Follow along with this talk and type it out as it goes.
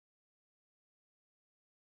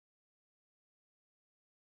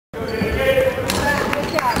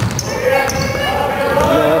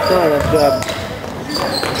Nice job.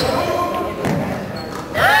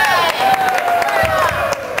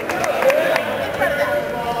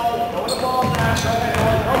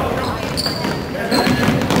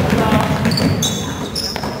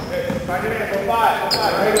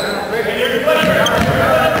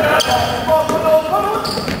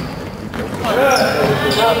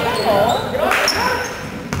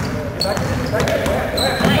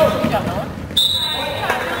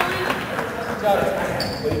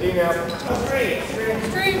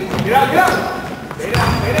 Get out, get out! Stay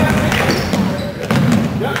down, stay down!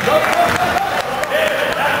 Yeah, go, go, go!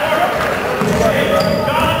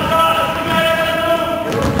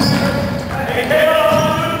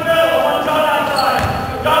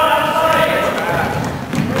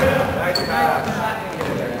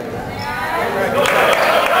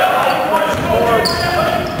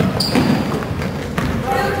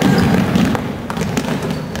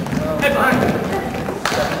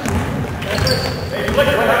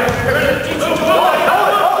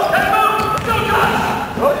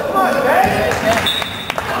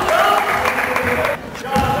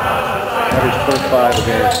 First 5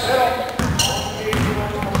 again.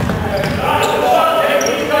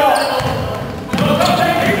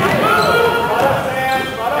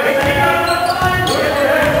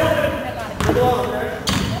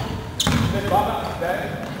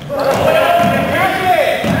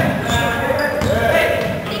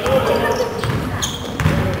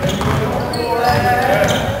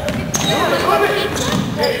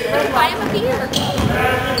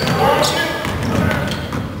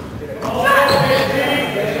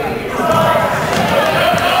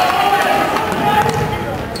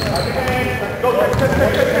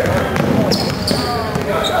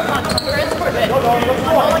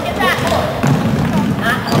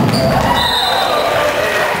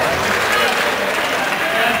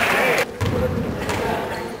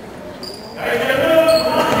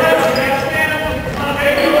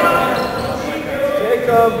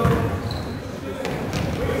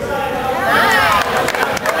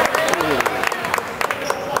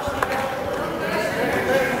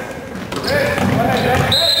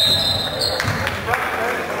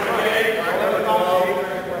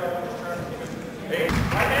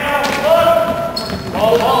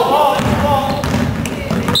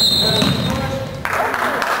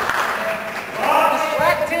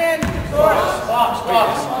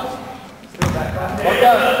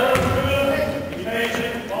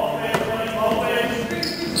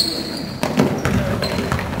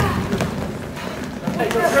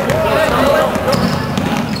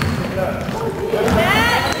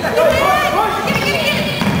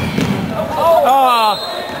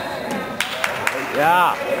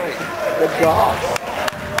 Yeah. Good job.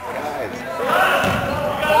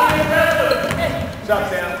 Good job,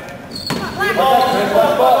 Sam.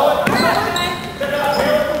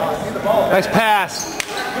 Nice pass.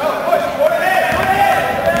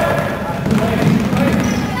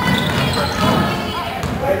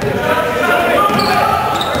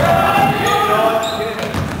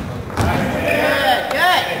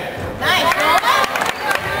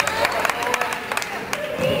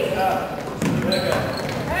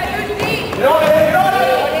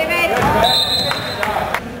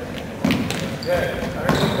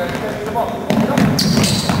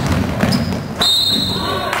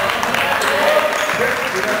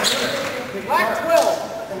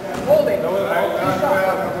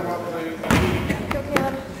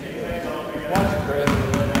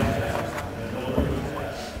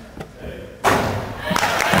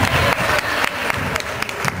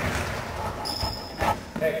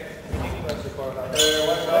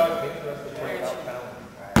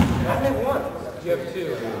 You have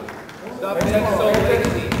 2. Stop being so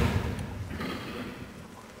lazy.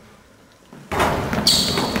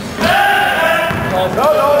 Go, go,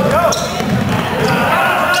 go!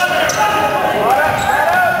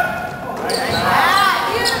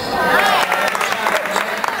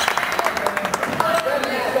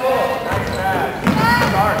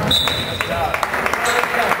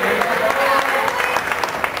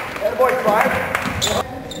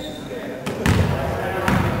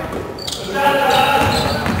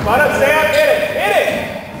 Spot up, Sam. Hit it. Hit it.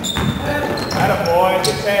 Attaboy.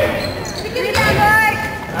 Good take.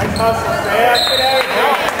 Nice hustle, Sam. Get out of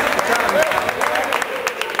here.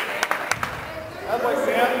 Attaboy,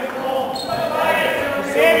 Sam.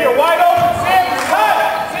 Sam, you're wide open. Sam, cut.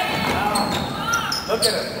 Look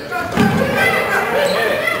at him. Hit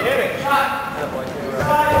it. Hit it.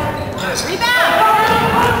 Rebound.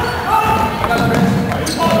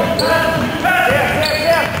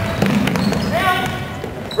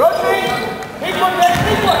 Rotate! Big one,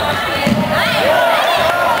 big one!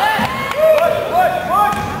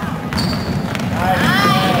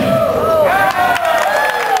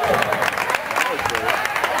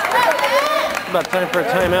 about time for a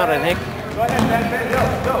timeout, I think. Go ahead, Ben, go.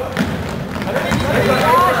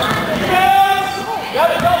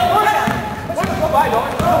 Go by, go.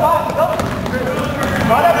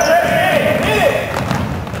 Run up, hit it. Good.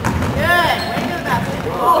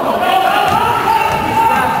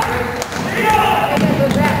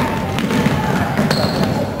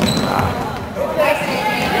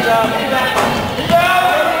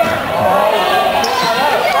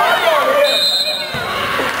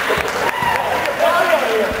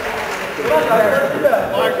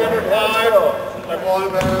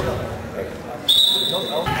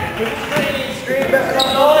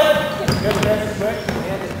 Way to go, basket.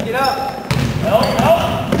 Get up. Help.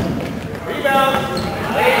 Rebound.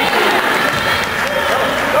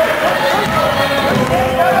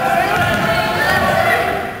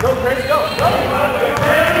 Go, Chris, go.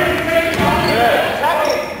 Good. Attack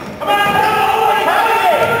it. Come on. Attack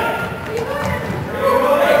it.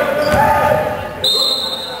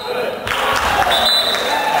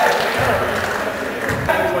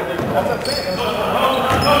 That's what I'm saying.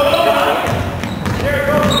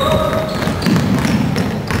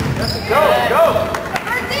 Go!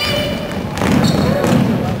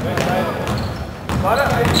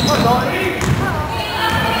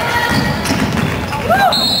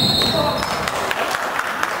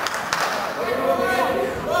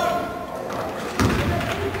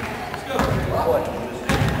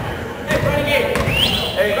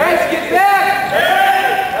 Hey, guys, get back!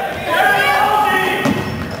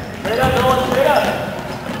 Straight up, Nolan, straight up.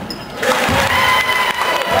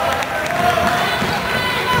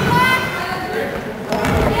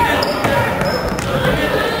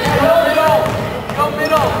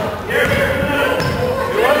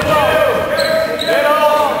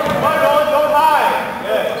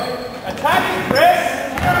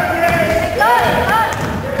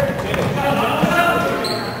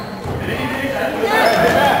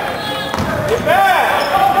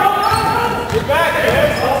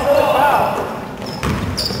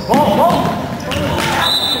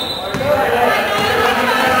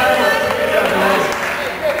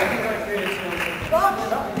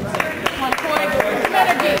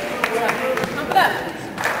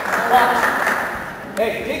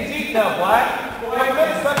 Hey, dig deep now, Black. 5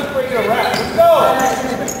 minutes left before you get a wrap. Let's go.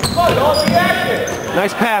 Come on, don't be active.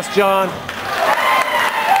 Nice pass, John.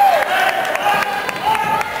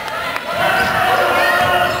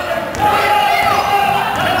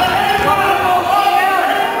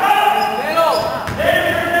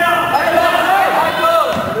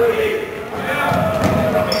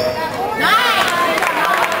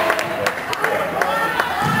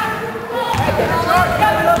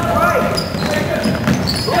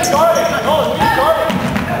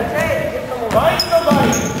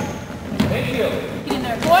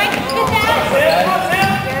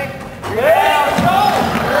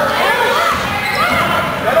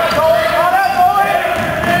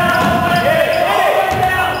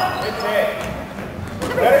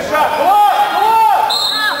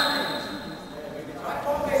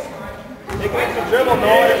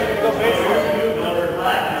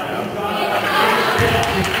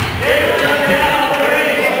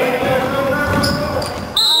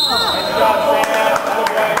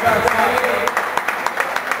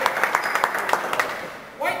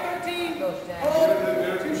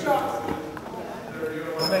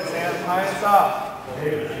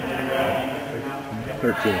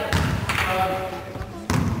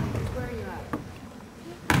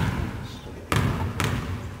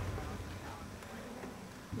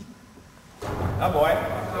 Oh boy.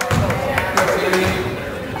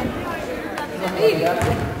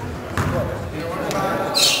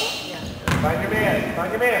 Find your man.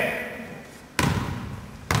 Find your man.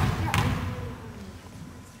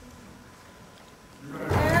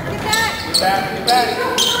 Get back.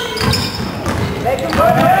 Make him go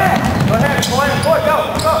ahead. Go ahead. Go.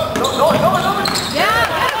 No. Yeah.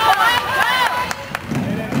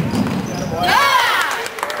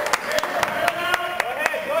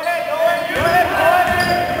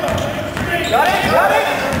 Got it.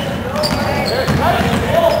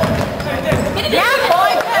 Yeah,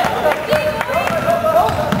 boy.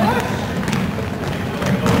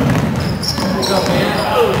 Go, man.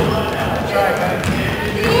 Try, man.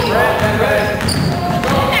 Red.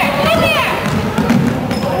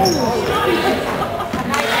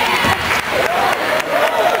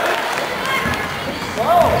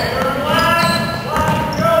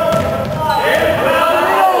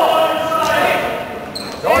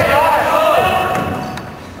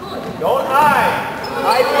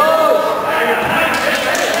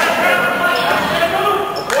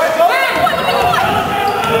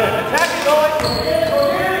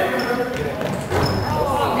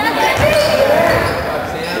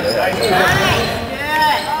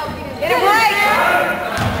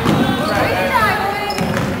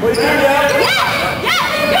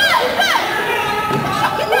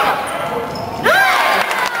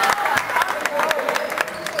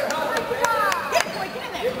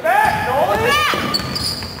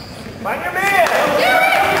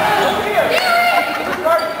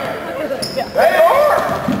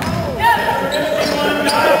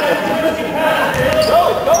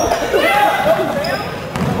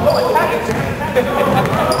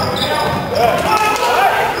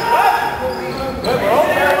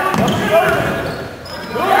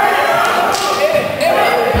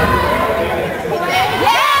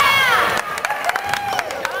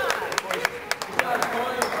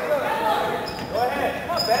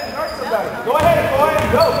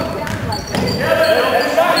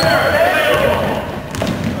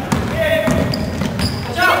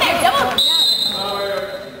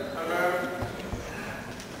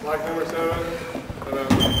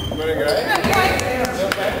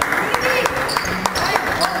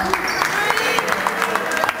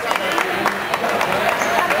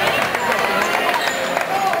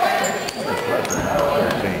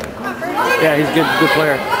 Yeah, he's a good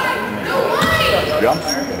player. Jumps?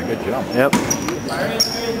 Got a good jump. Yep.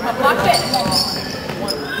 Watch it.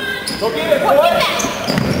 Go get it, boy.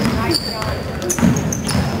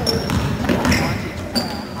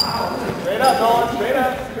 Straight up, Nolan. Straight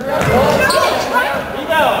up.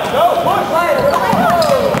 Rebound. Go. Push.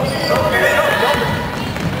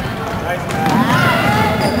 Nice pass.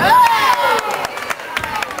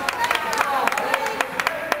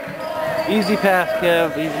 Easy pass,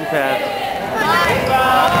 Kev. Easy pass.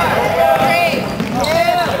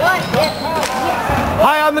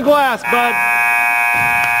 High on the glass, bud.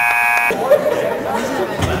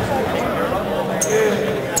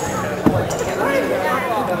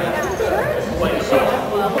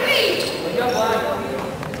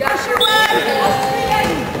 Go Sherwood!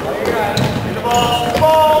 Get the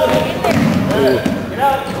ball. Get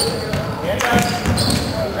up. Get up.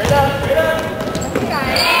 Straight up. Straight up.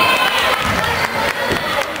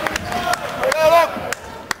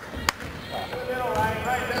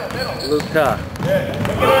 Luca.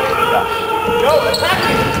 Go, attack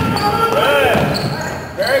it. Good.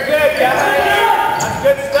 Very good, guys. That's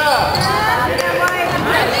good stuff.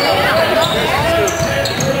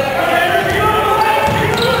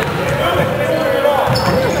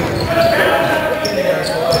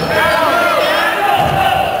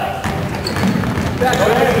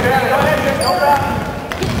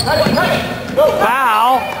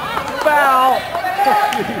 Foul. Foul.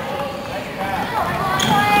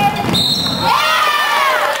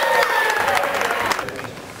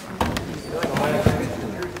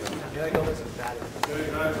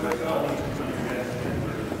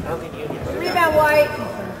 Rebound, White.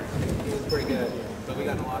 Pretty good, but we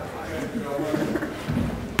got a lot of fire.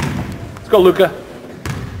 Let's go, Luca.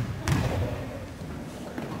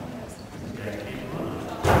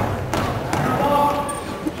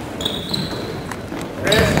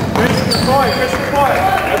 Chris is the point.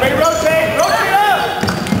 Everybody rotate up.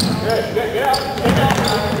 Good, get up.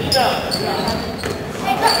 Get up.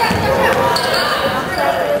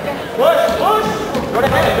 Push. Go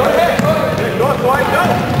ahead. Good, go, boy, go.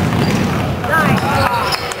 Nice.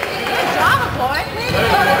 Good job, boy.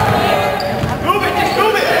 Move it.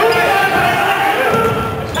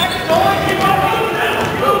 Attack it, Nolan. Keep on.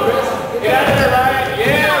 Go, Chris. Get out of there, Ryan.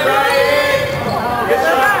 Yeah, Ryan. Get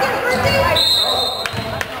up.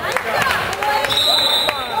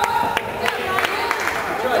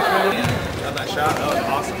 Got that shot, that was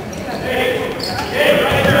awesome.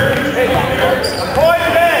 Point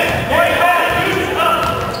back.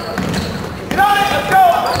 Get on it. Let's go.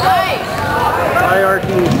 Nice. High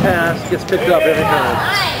arcing pass gets picked up every time.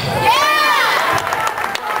 Nice. Yeah!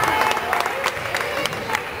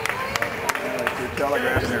 You're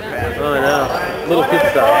telegraphing their pass. Oh, I know. Little kid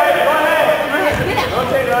stuff.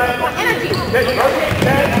 Rotate, Ryan. Energy. Rotate,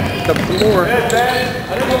 Ben. Up some more. Ben.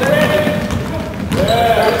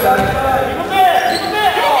 Keep him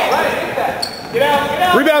there. Oh, right. Get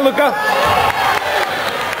out. Rebound, Luca.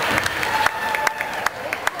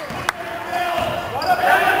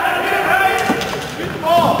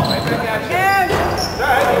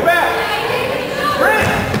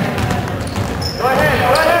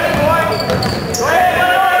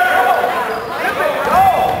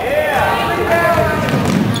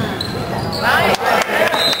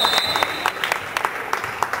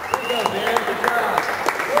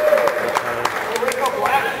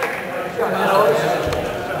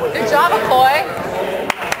 Good job, McCoy.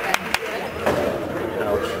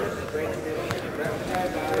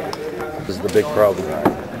 This is the big problem.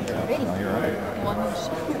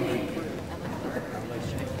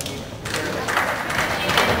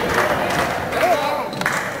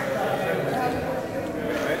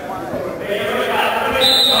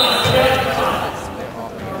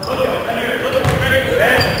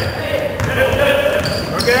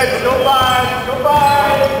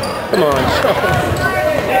 Come on, Sean.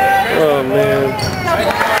 Oh, man.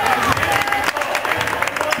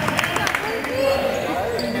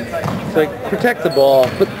 It's like, protect the ball.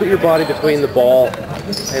 Put your body between the ball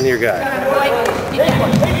and your guy.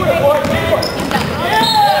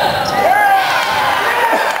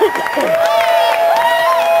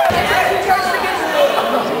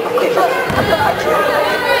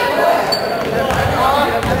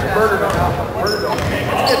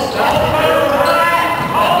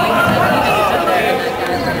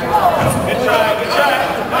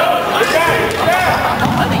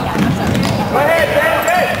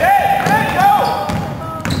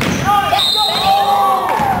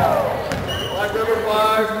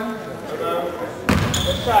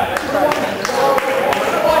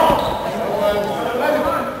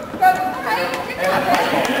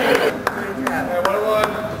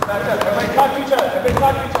 Come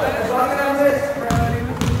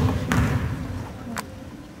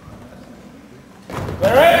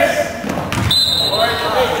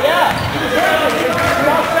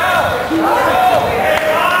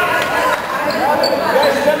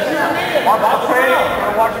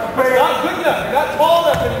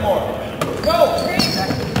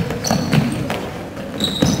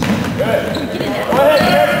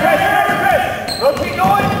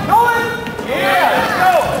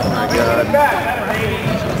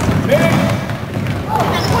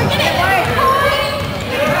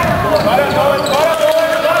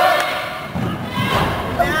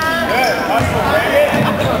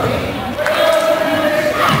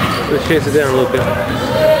chase it down a little bit.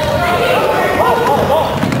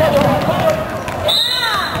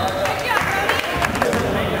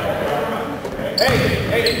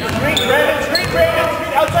 Hey, screen, Brandon,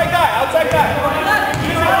 outside guy.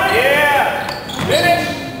 Yeah, finish.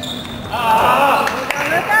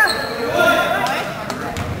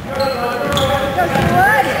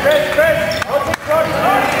 Chris,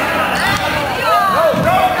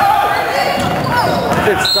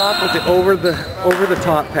 It's stop with the over the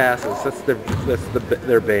top passes. That's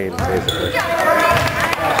their bane, basically.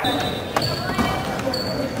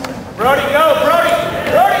 Brody, go, Brody.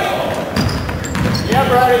 Yeah,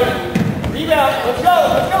 Brody. Rebound, let's go,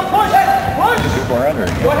 push. Too far under.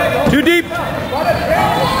 Go ahead. Too deep.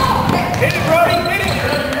 Hit it, Brody, hit it.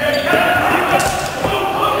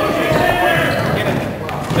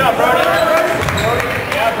 Good job, Brody.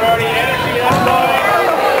 Yeah, Brody, energy, that's going.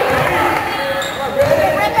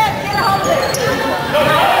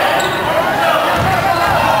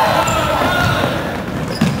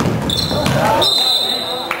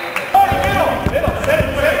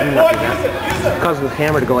 Causing the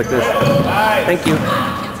hammer to go like this. Nice. Thank you.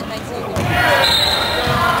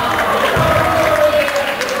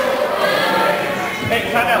 Hey,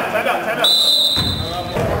 time out.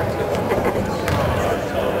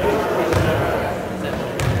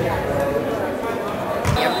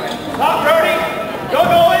 Stop, Brody. Go,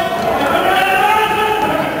 Nolan.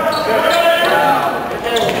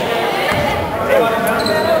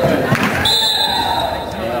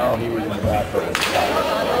 No, he was in the back for it.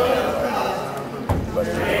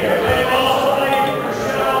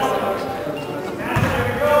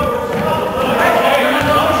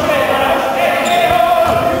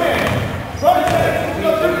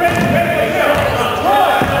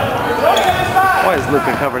 Why is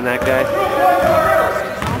Luca covering that guy?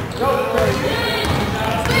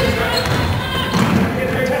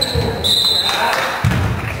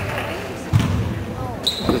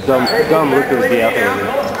 It's dumb Luca would be out there.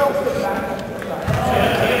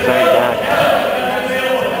 Sorry, back.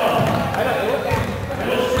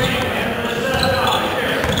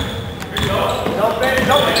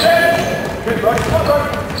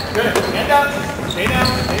 Good. Hand up. Stay down.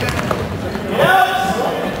 Yeah.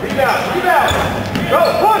 Rebound. Go,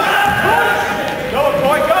 push. Go,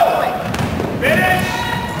 boy, go. Finish.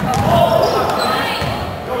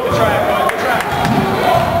 Good try, good try.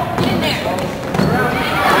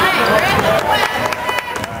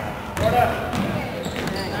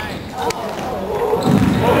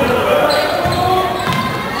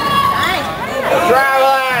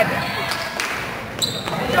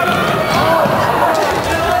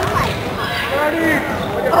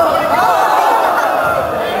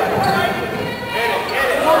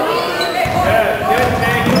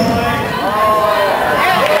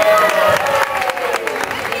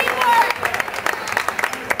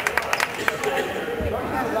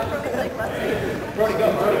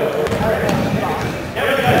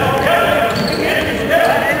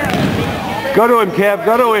 Go to him, Kev.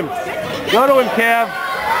 Go to him. Go to him, Kev.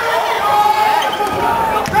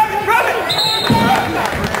 Grab it.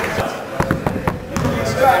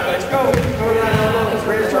 Let's go.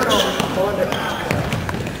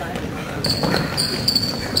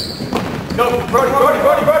 Go, Brody.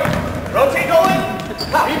 Rotate, Nolan.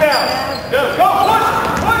 Rebound. Go, push.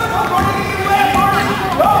 Go, Brody. Get your leg, Brody.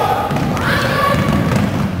 Go.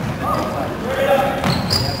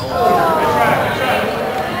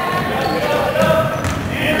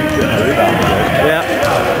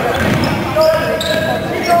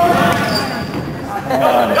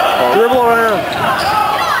 Dribble around.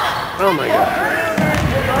 Oh my God.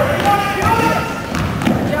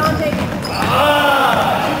 John, take it.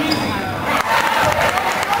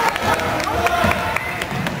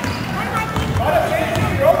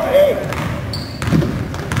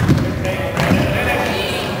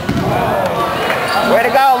 Way to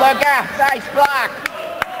go, Luca. Nice block.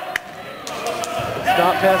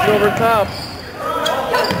 Stop passing over the top.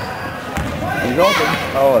 He's open.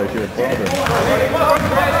 Oh, I should have called him.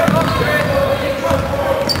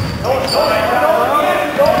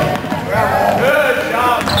 Good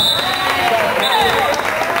job.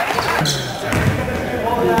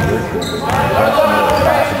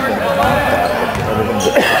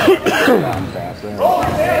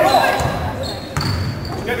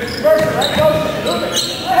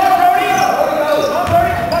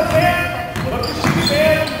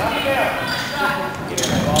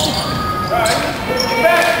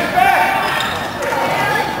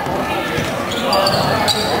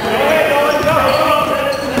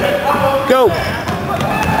 Go.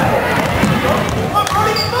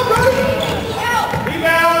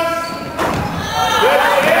 Rebounds. Good.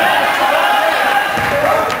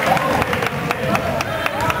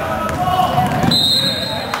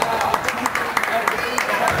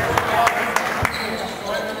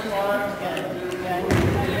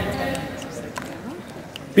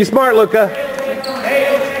 Be smart, Luca. Hey,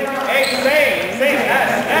 say,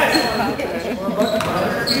 yes.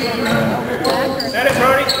 Set it,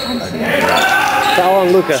 Brody. Foul on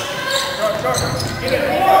Luca.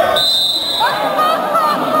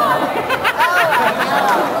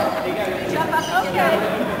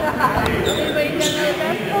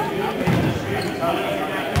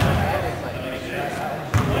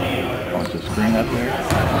 Wants the screen up there.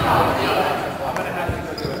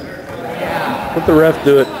 Let the ref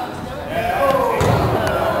do it.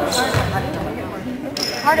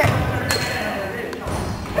 Harder.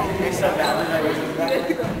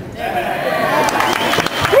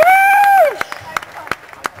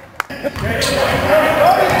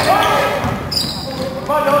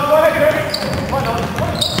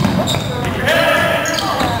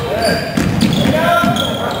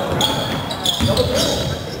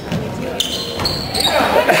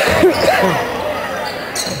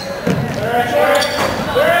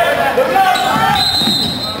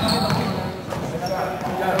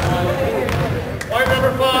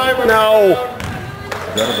 No.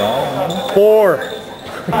 Is that a ball? 4.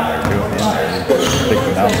 Stick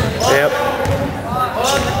the number. Yep.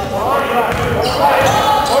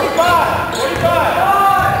 45.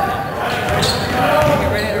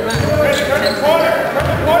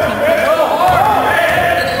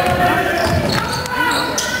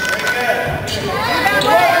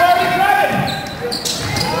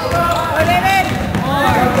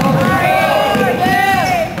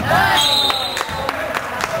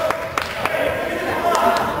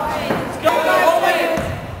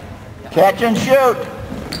 Catch and shoot.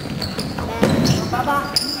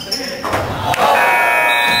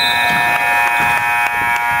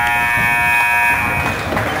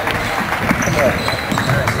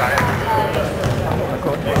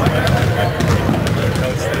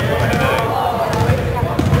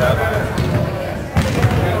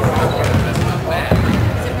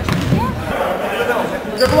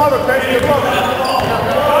 Dribble over, Chris. Dribble over.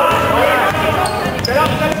 Set up,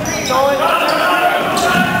 set screen, Nolan.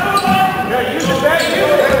 Good, use it, Ben. Use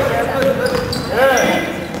it. Good.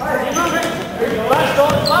 Keep moving. Last,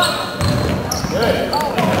 Nolan, last. Good.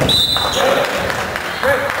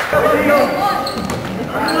 Good.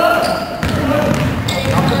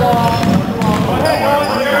 Drop the ball. Go ahead,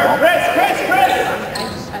 Nolan. Chris.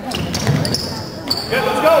 Good,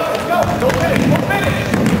 let's go. Go finish.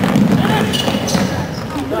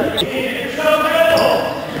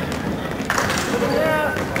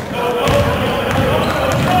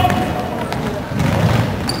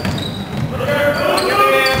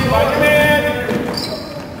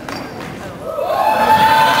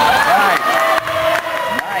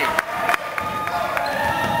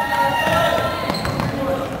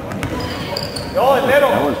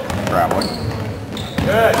 That was traveling.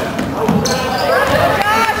 Good.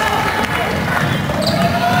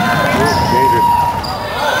 Dangerous.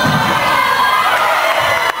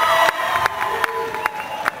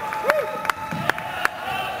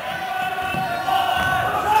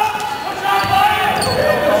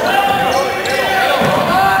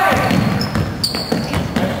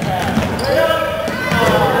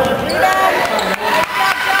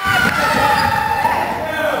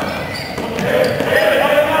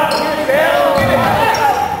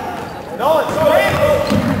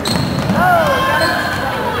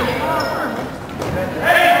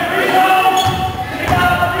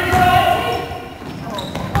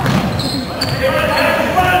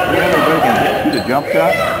 Jump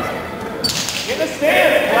shot? In the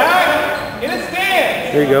stands, Black. In the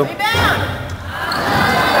stands. There you go.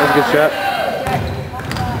 That was a good shot.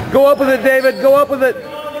 Go up with it, David. Go up with it.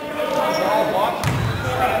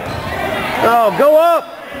 Oh, go up.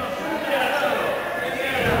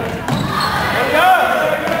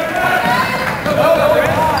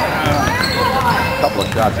 A couple of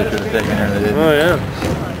shots they should have taken there, they didn't. Oh, yeah.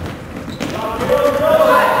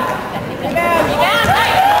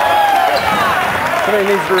 Somebody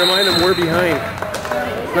needs to remind them we're behind.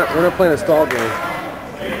 We're not playing a stall game.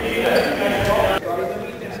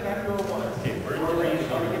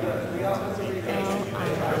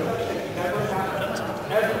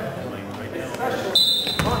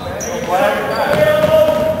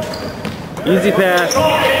 Easy pass.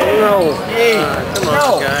 No. Come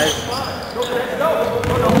on, guys.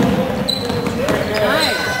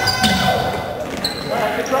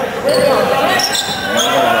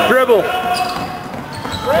 Dribble.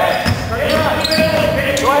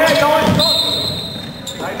 Go ahead, Nolan.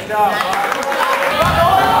 Nice job.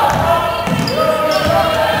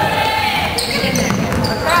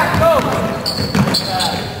 Attack, go.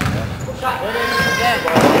 Again.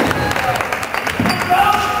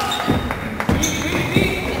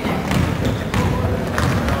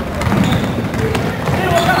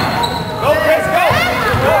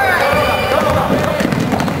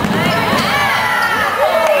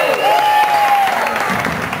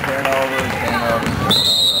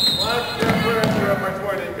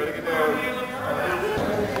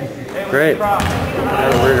 Great. Now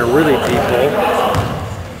we're in a really deep hole.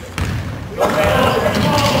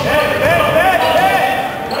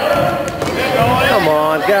 Come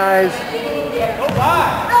on, guys.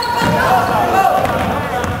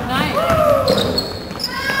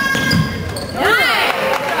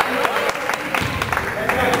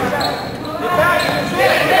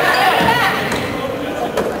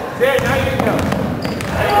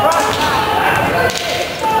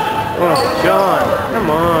 Oh, John, come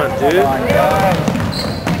on, dude.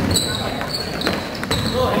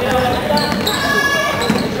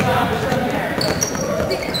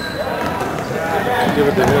 Give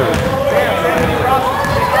it to him.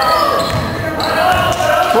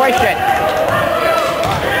 Push it.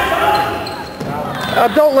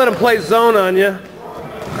 Don't let him play zone on you.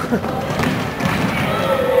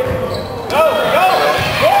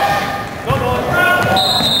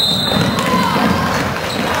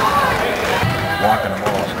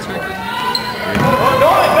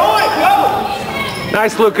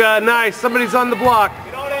 Nice, Luca. Nice. Somebody's on the block.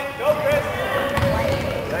 Get on it. Go, Chris.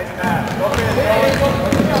 Nice pass. Go, Chris.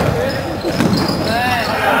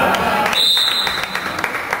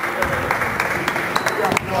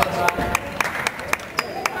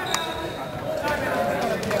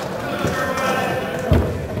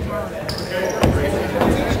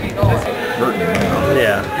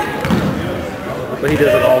 Yeah. But he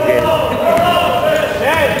does it all game.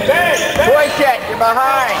 Push it. You're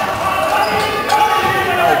behind.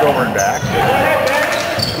 I'll go over and back.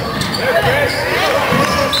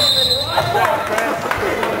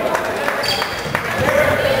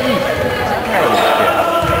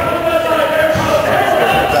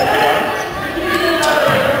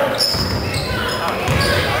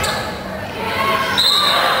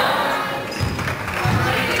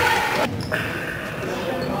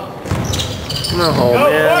 Oh,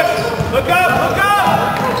 man. Look up, look up!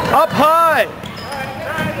 Up high!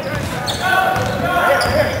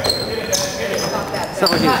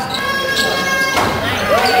 Sound like he's...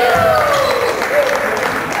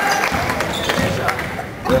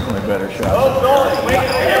 Definitely better shot. Go,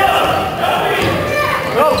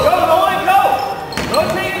 Nolan, go!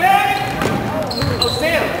 Rotate back! Oh,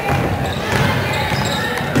 Sam!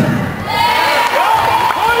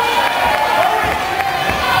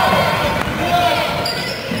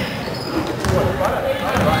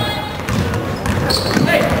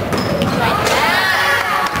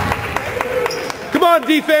 Come on,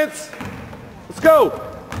 defense! Let's go!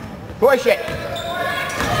 Push it.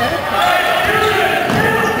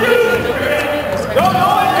 Go,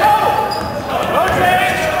 Nolan, go!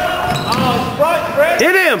 Rotate! Front, Chris!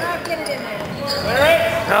 Hit him! Larry!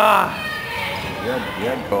 Ah! You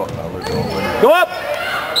had caught. Go up!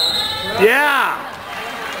 Yeah!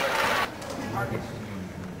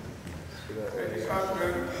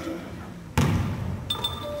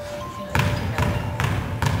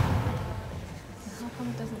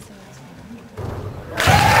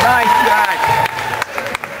 Nice shot.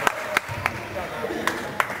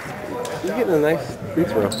 He's getting a nice free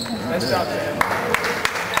throw. Nice job, Sam.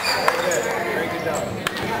 Very good job.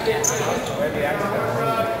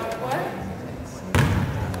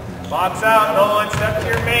 Box out, Nolan. Step to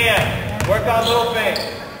your man. Work on little things.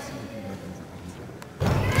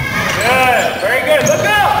 Good. Very good. Look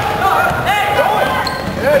out. Hey, Nolan.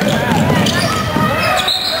 Good.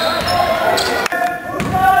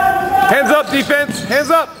 Hands up, defense! Hands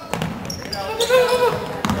up!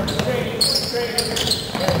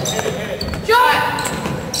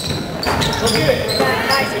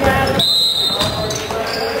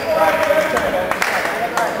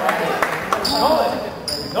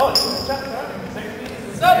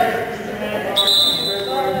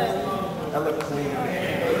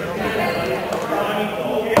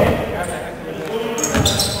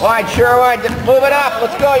 All right, Sherwood, move it up.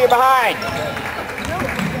 Let's go. You're behind.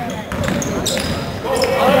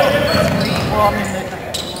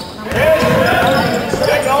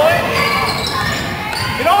 Get going.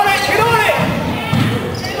 Get on it. Get on it.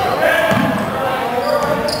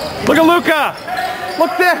 Look at Luca!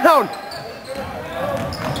 Look down!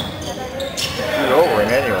 He's over him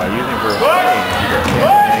anyway. Use him for a screen.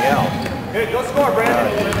 Anything else. Good. Go score,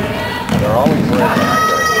 Brandon. They're always ready, aren't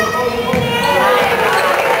they?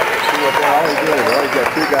 See what they always do. They always got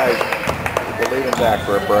two guys to lead him back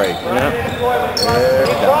for a break. Yeah. There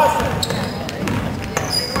we go.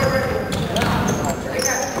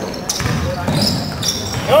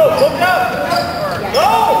 Go, look up! Go!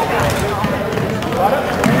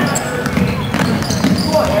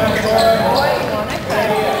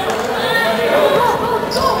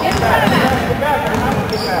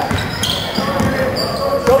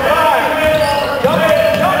 Go back! Jump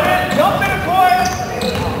in! Jump in! Jump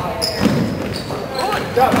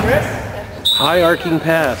high arcing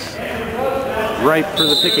pass. Ripe for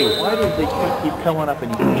the picking. Why does they keep coming up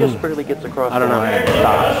and he just barely gets across I don't the know. line and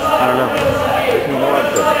stops? I don't know. You know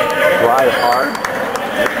what? To drive hard.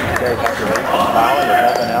 You guys have to make some foul or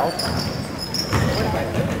nothing else.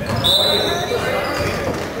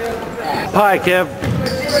 Up high, Kev.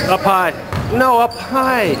 Up high. No, up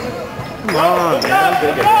high. Come on, man. I'm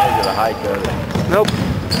big advantage of the high coat. Nope.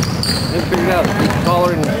 Didn't figure it out. He's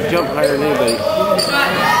taller and jump higher than anybody.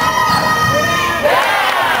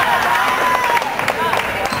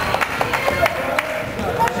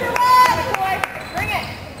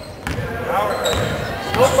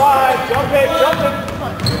 Go five, jump it, jump it.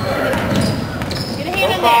 Get a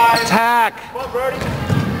hand in there. Attack. Come on, Brody.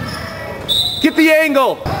 Get the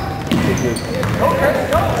angle. Go, Chris,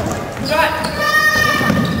 go. Shot.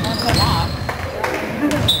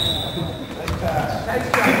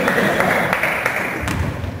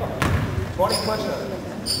 20 push-ups.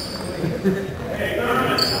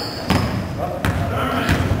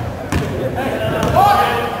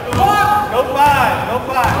 Go five, go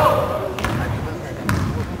five.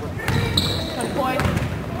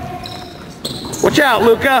 Watch out,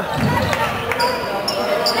 Luca.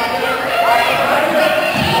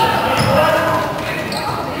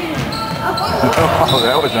 Oh,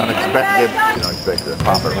 that was unexpected. You don't expect to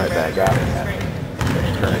pop it right back out.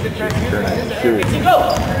 Turn it and shoot.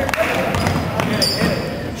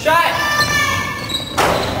 Shot.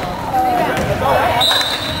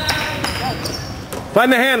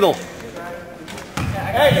 Find the handle.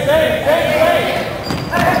 Hey, hey.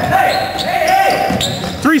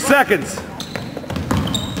 3 seconds.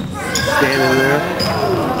 Standing there.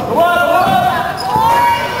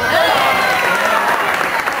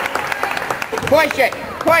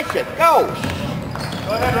 Push it, go.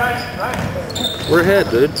 Go ahead, Ryan. We're ahead,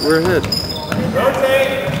 dude. We're ahead.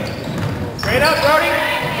 Rotate. Straight up, Brody.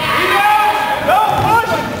 Rebound. Go,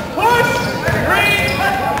 push. 3,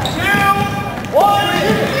 2, 1.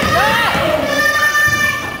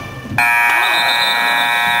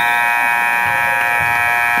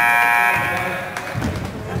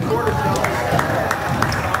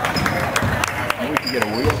 We can get a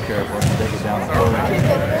wheelchair for us to take it down the road.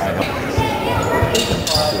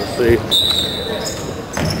 We'll see.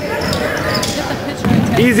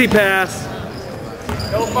 Easy pass.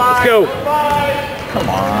 Go five. Let's go. Go five. Come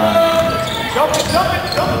on. Jump it.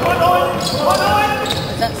 One on.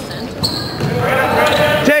 Is that center?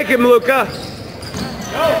 Take him, Luca.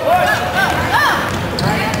 Go, push.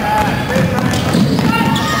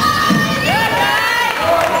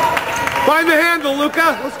 Find the handle,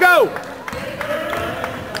 Luca. Let's go.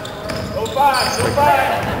 Go five.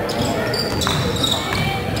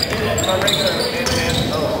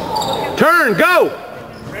 Turn, go.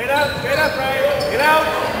 Straight up, Ryan. Get out.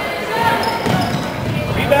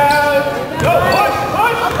 Rebound. Go, push.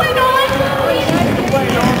 I'll play Nolan. Play,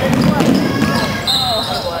 Norman.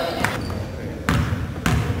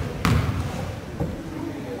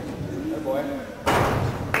 Good boy.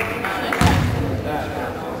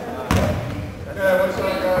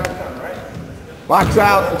 Right? Box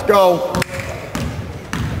out, let's go.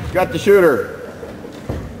 Got the shooter.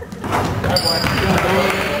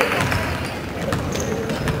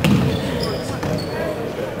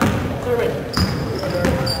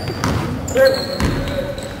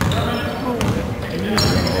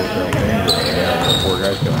 Four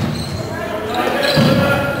guys going.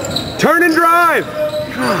 Turn and drive.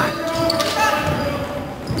 God.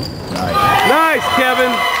 Nice,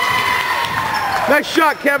 Kevin. Nice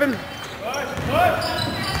shot, Kevin.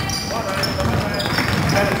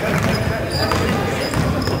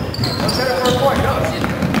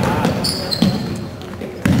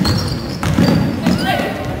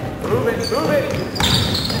 Move it.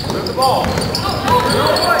 Move the ball.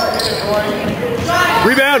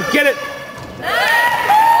 Rebound, get it.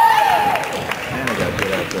 And I got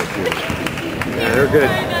good out there too. Yeah, they're good.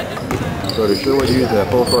 So does Sherwood use a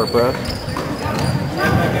full court press?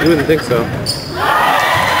 You wouldn't think so.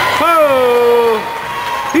 Oh,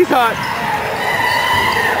 he's hot.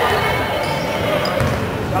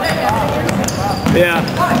 Yeah.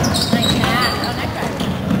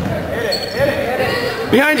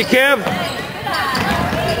 Behind you, Kev.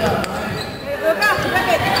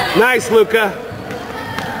 Nice, Luca.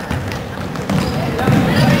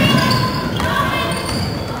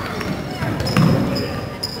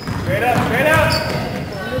 Straight up.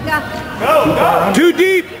 Luca. Go. Too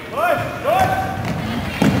deep. Push.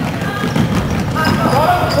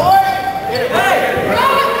 Boy. Get it.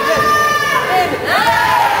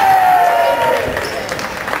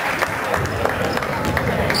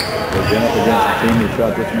 Been up against a team who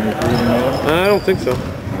shot this many threes in there? I don't think so.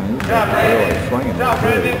 He's really swinging.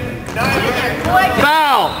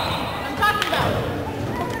 Foul! I'm talking about.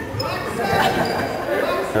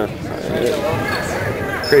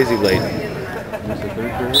 Crazy late.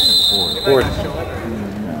 Fourth.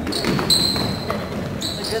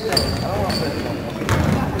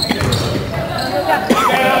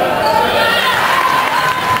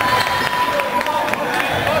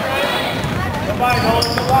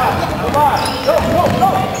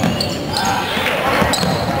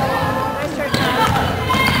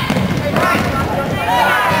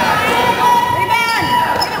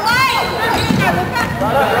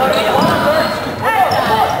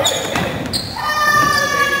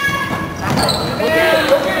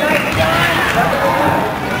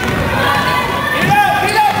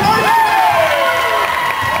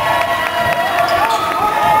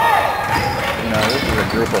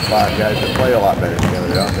 Group of 5 guys that play a lot better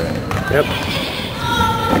together, don't they? Yep.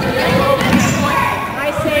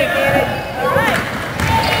 Nice save, David. All right.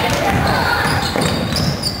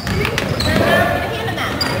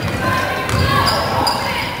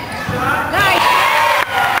 Nice.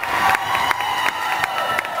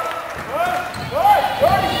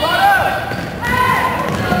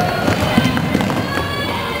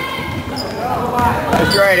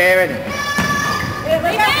 That's right, David.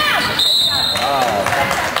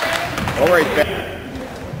 Over his back.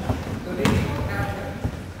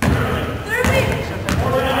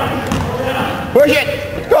 Push it!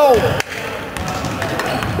 Let's go!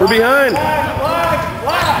 We're behind.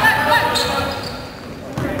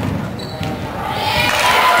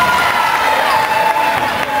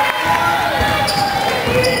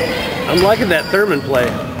 I'm liking that Thurman play.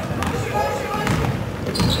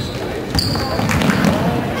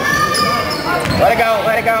 Let it go,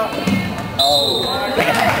 let it go. Oh.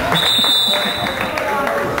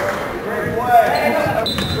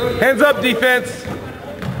 Hands up, defense.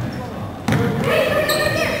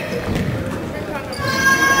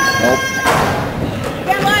 Nope.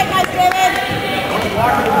 Get light, nice, David.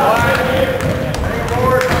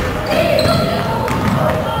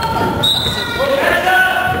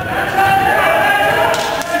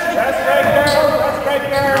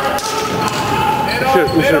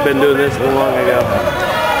 We should have been doing this a little long ago.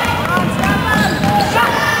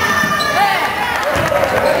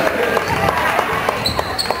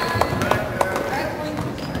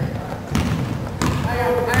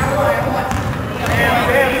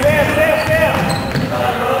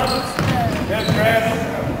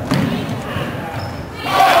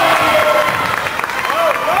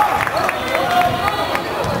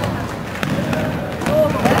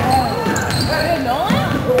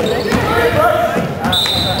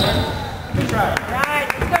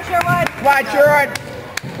 Come on, Sherwood.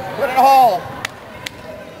 Put it in a hole.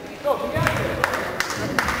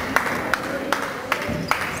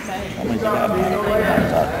 How many's got?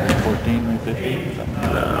 14, maybe 15 or something?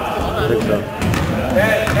 I think so.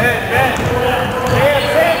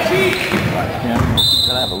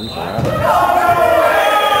 Gotta have at least a round.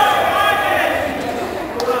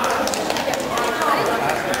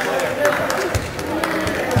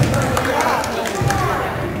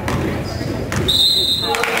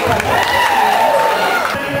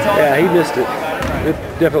 Yeah, he missed it. It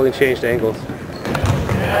definitely changed angles.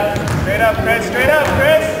 Straight up, Chris. Straight up,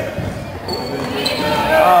 Chris.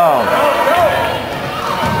 Oh.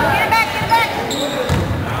 Get back, get back.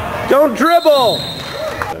 Don't dribble!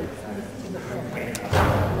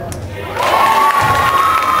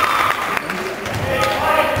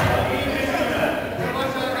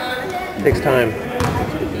 Takes time.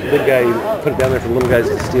 Big guy, you put it down there for little guys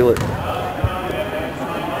to steal it.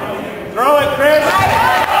 Throw it, Chris.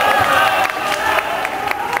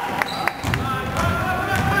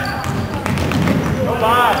 Go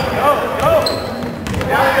by. Go, go.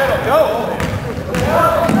 Down the middle. Go.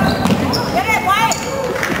 Get it, White.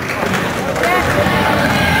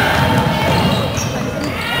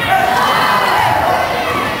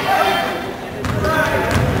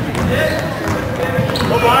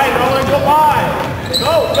 Go by, Roland. Go by.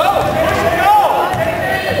 Go, go. Finish it, go.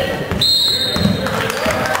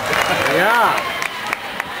 Yeah.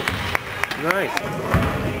 Nice.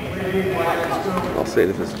 I'll say it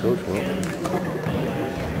if this coach will.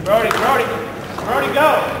 Brody, Brody. Brody, go.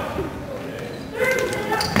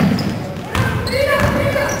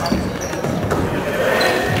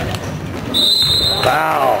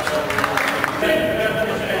 Wow.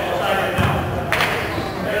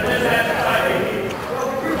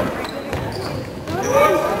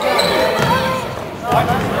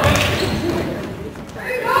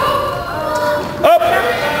 Up.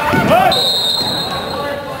 Good.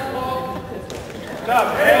 Stop,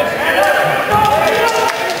 Chris.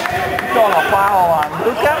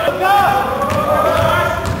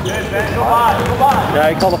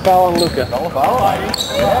 Call the foul on Luca. Call a foul?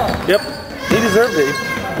 Yep. He deserved it. He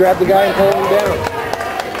grabbed the guy and pulled him down.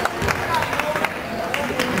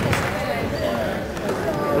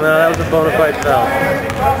 No, that was a bona fide foul.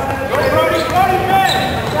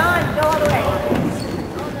 John, go all the way.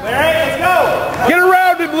 All right, let's go. Get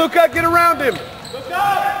around him, Luca. Get around him. Let's go.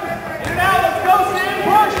 Get it out. Let's go,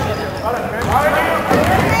 Sam. Push.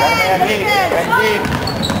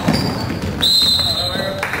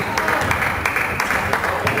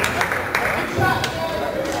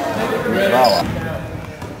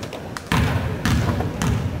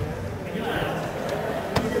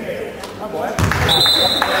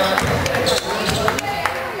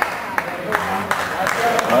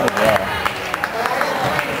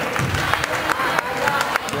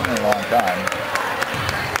 Been a long time.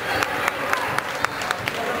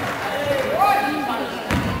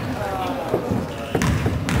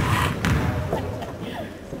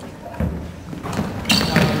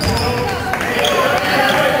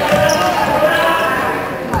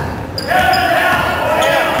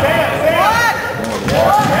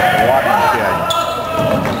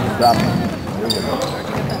 Stop.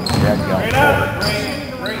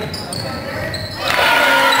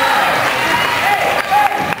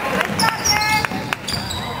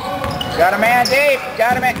 Got a man deep.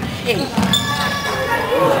 Got a man deep.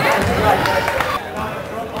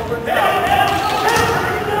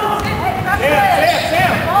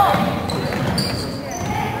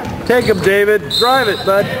 Take him, David. Drive it,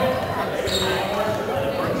 bud.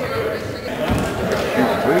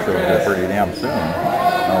 Free throws are pretty damn soon.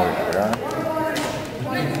 Oh, yeah.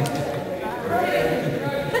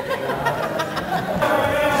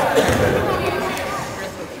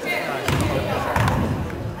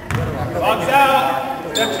 Box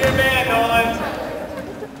out. Step to your man, Nolan.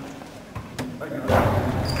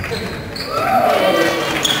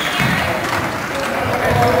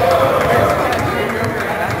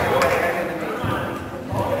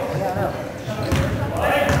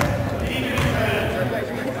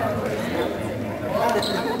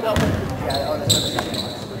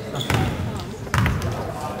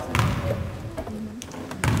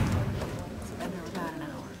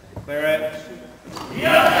 Clear it.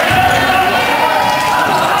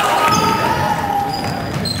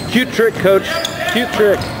 Cute trick, coach. Cute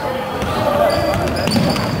trick.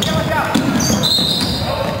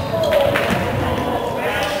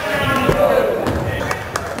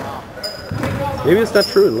 Maybe it's not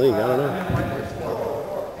true in league. I don't know.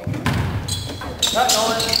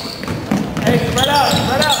 Hey, spread out.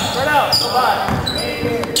 Go by.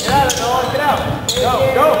 Get out of it, Nolan. Get out.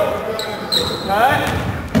 Go. Cut.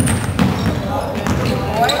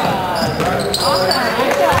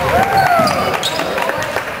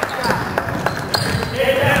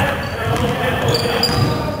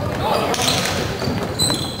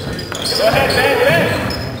 Go ahead, Ben.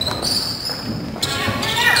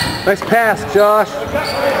 Nice pass, Josh.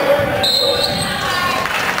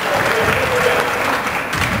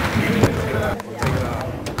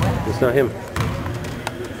 It's not him.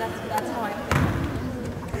 That's how I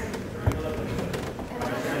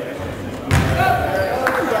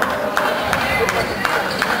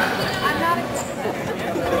I'm not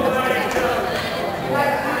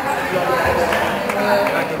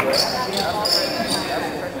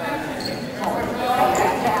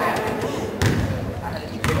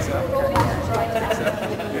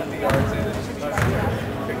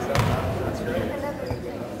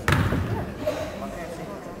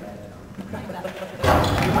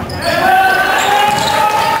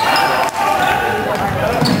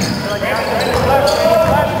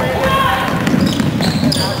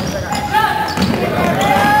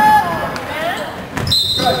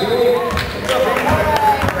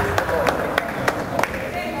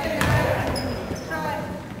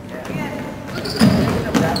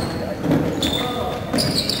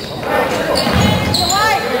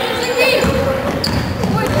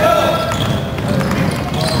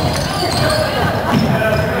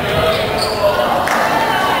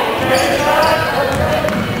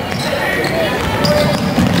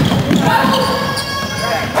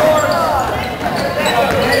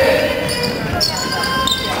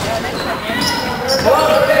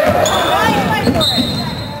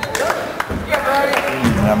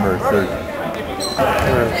Number 13.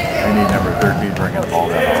 I need number 13 bringing the ball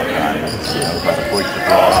down all the time. Knows how to push the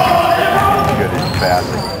ball. He's good at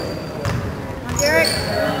passing. Derek.